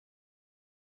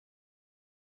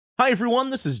Hi everyone,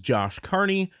 this is Josh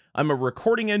Carney. I'm a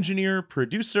recording engineer,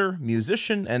 producer,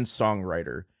 musician, and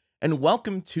songwriter. And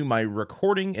welcome to my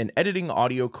recording and editing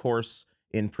audio course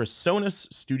in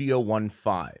PreSonus Studio One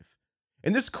 5.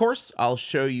 In this course, I'll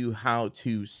show you how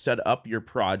to set up your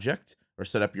project, or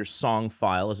set up your song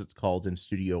file as it's called in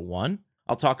Studio One.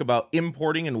 I'll talk about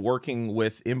importing and working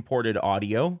with imported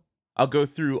audio. I'll go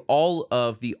through all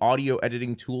of the audio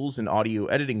editing tools and audio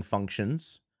editing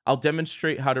functions. I'll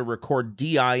demonstrate how to record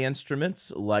DI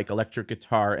instruments like electric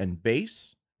guitar and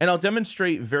bass, and I'll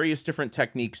demonstrate various different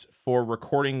techniques for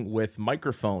recording with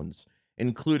microphones,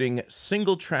 including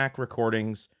single-track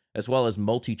recordings as well as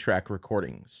multi-track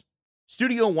recordings.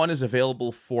 Studio One is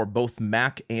available for both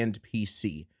Mac and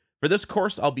PC. For this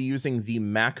course, I'll be using the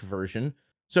Mac version,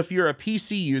 so if you're a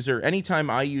PC user,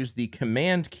 anytime I use the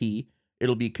Command key,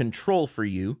 it'll be Control for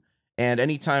you, and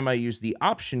anytime I use the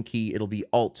Option key, it'll be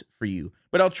Alt for you.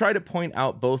 But I'll try to point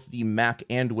out both the Mac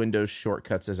and Windows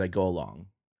shortcuts as I go along.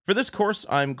 For this course,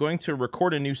 I'm going to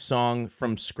record a new song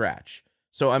from scratch.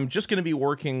 So I'm just going to be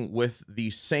working with the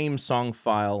same song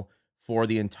file for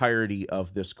the entirety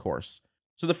of this course.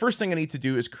 So the first thing I need to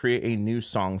do is create a new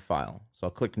song file. So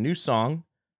I'll click New Song.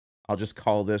 I'll just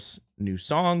call this New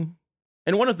Song.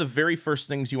 And one of the very first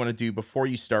things you want to do before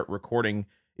you start recording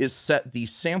is set the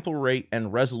sample rate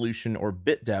and resolution or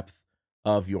bit depth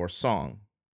of your song.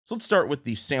 So let's start with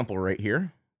the sample rate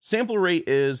here. Sample rate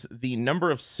is the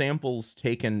number of samples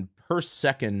taken per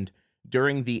second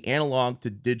during the analog to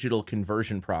digital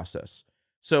conversion process.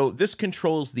 So this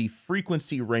controls the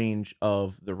frequency range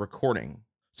of the recording.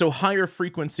 So higher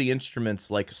frequency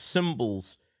instruments like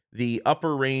cymbals, the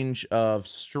upper range of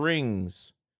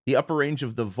strings, the upper range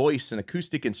of the voice and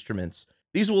acoustic instruments,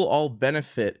 these will all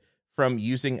benefit from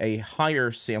using a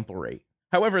higher sample rate.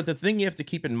 However, the thing you have to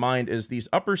keep in mind is these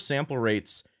upper sample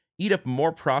rates eat up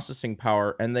more processing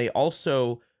power, and they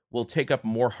also will take up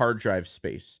more hard drive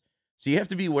space. So you have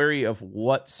to be wary of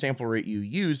what sample rate you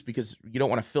use because you don't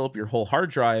want to fill up your whole hard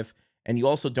drive, and you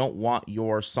also don't want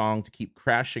your song to keep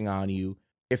crashing on you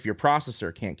if your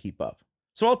processor can't keep up.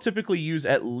 So I'll typically use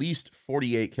at least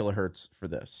 48 kilohertz for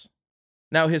this.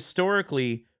 Now,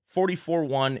 historically,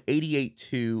 44.1,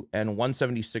 88.2, and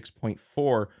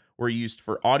 176.4 were used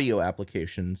for audio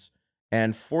applications,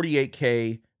 and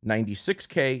 48K,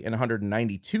 96K, and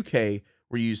 192K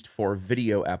were used for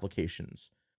video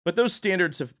applications. But those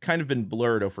standards have kind of been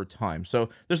blurred over time, so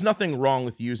there's nothing wrong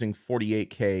with using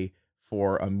 48K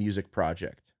for a music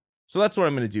project. So that's what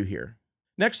I'm going to do here.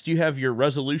 Next, you have your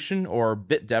resolution, or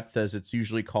bit depth as it's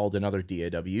usually called in other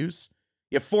DAWs.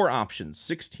 You have four options: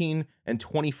 16 and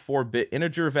 24-bit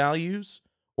integer values,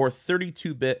 or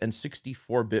 32-bit and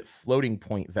 64-bit floating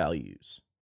point values.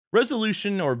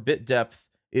 Resolution, or bit depth,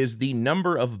 is the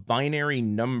number of binary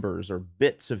numbers or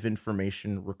bits of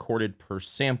information recorded per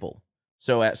sample.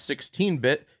 So at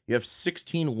 16-bit, you have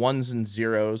 16 ones and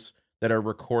zeros that are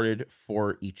recorded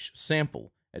for each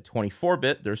sample. At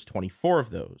 24-bit, there's 24 of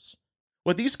those.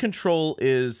 What these control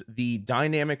is the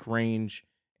dynamic range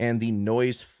and the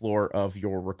noise floor of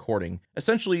your recording.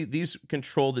 Essentially, these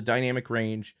control the dynamic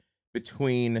range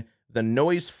between the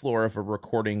noise floor of a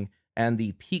recording and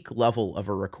the peak level of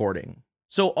a recording.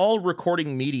 So all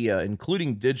recording media,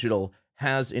 including digital,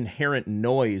 has inherent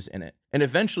noise in it. And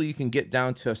eventually you can get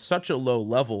down to such a low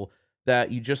level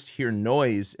that you just hear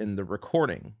noise in the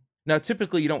recording. Now,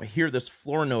 typically you don't hear this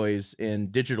floor noise in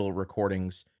digital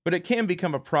recordings, but it can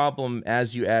become a problem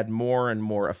as you add more and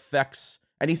more effects,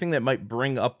 anything that might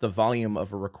bring up the volume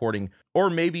of a recording, or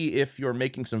maybe if you're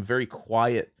making some very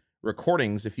quiet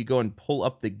recordings, if you go and pull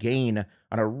up the gain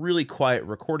on a really quiet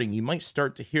recording, you might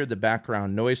start to hear the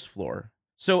background noise floor.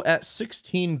 So at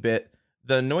 16-bit,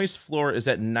 the noise floor is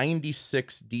at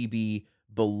 96 dB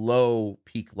below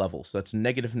peak level, so that's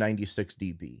negative 96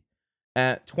 dB.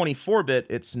 At 24-bit,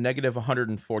 it's negative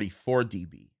 144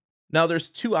 dB. Now there's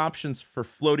two options for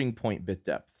floating point bit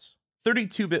depths.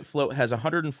 32-bit float has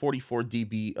 144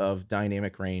 dB of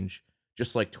dynamic range,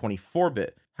 just like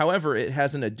 24-bit. However, it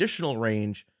has an additional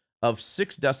range of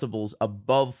 6 decibels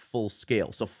above full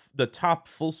scale. So the top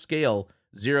full scale,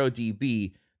 0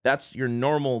 dB, that's your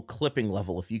normal clipping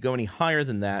level. If you go any higher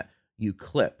than that, you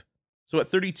clip. So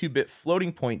what 32-bit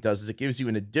floating point does is it gives you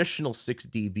an additional 6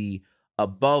 dB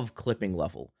above clipping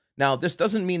level. Now, this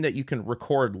doesn't mean that you can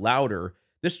record louder.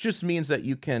 This just means that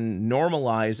you can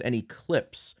normalize any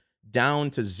clips down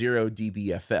to 0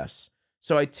 dBFS.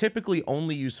 So I typically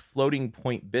only use floating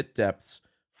point bit depths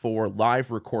for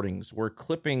live recordings where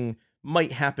clipping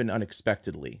might happen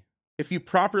unexpectedly. If you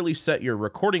properly set your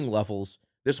recording levels,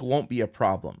 this won't be a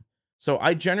problem. So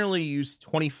I generally use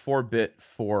 24-bit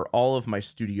for all of my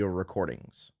studio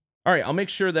recordings. All right, I'll make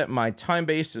sure that my time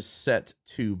base is set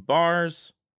to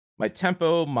bars. My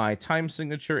tempo, my time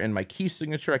signature, and my key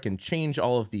signature, I can change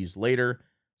all of these later.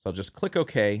 So I'll just click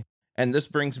OK. And this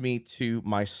brings me to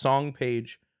my song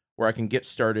page where I can get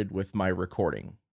started with my recording.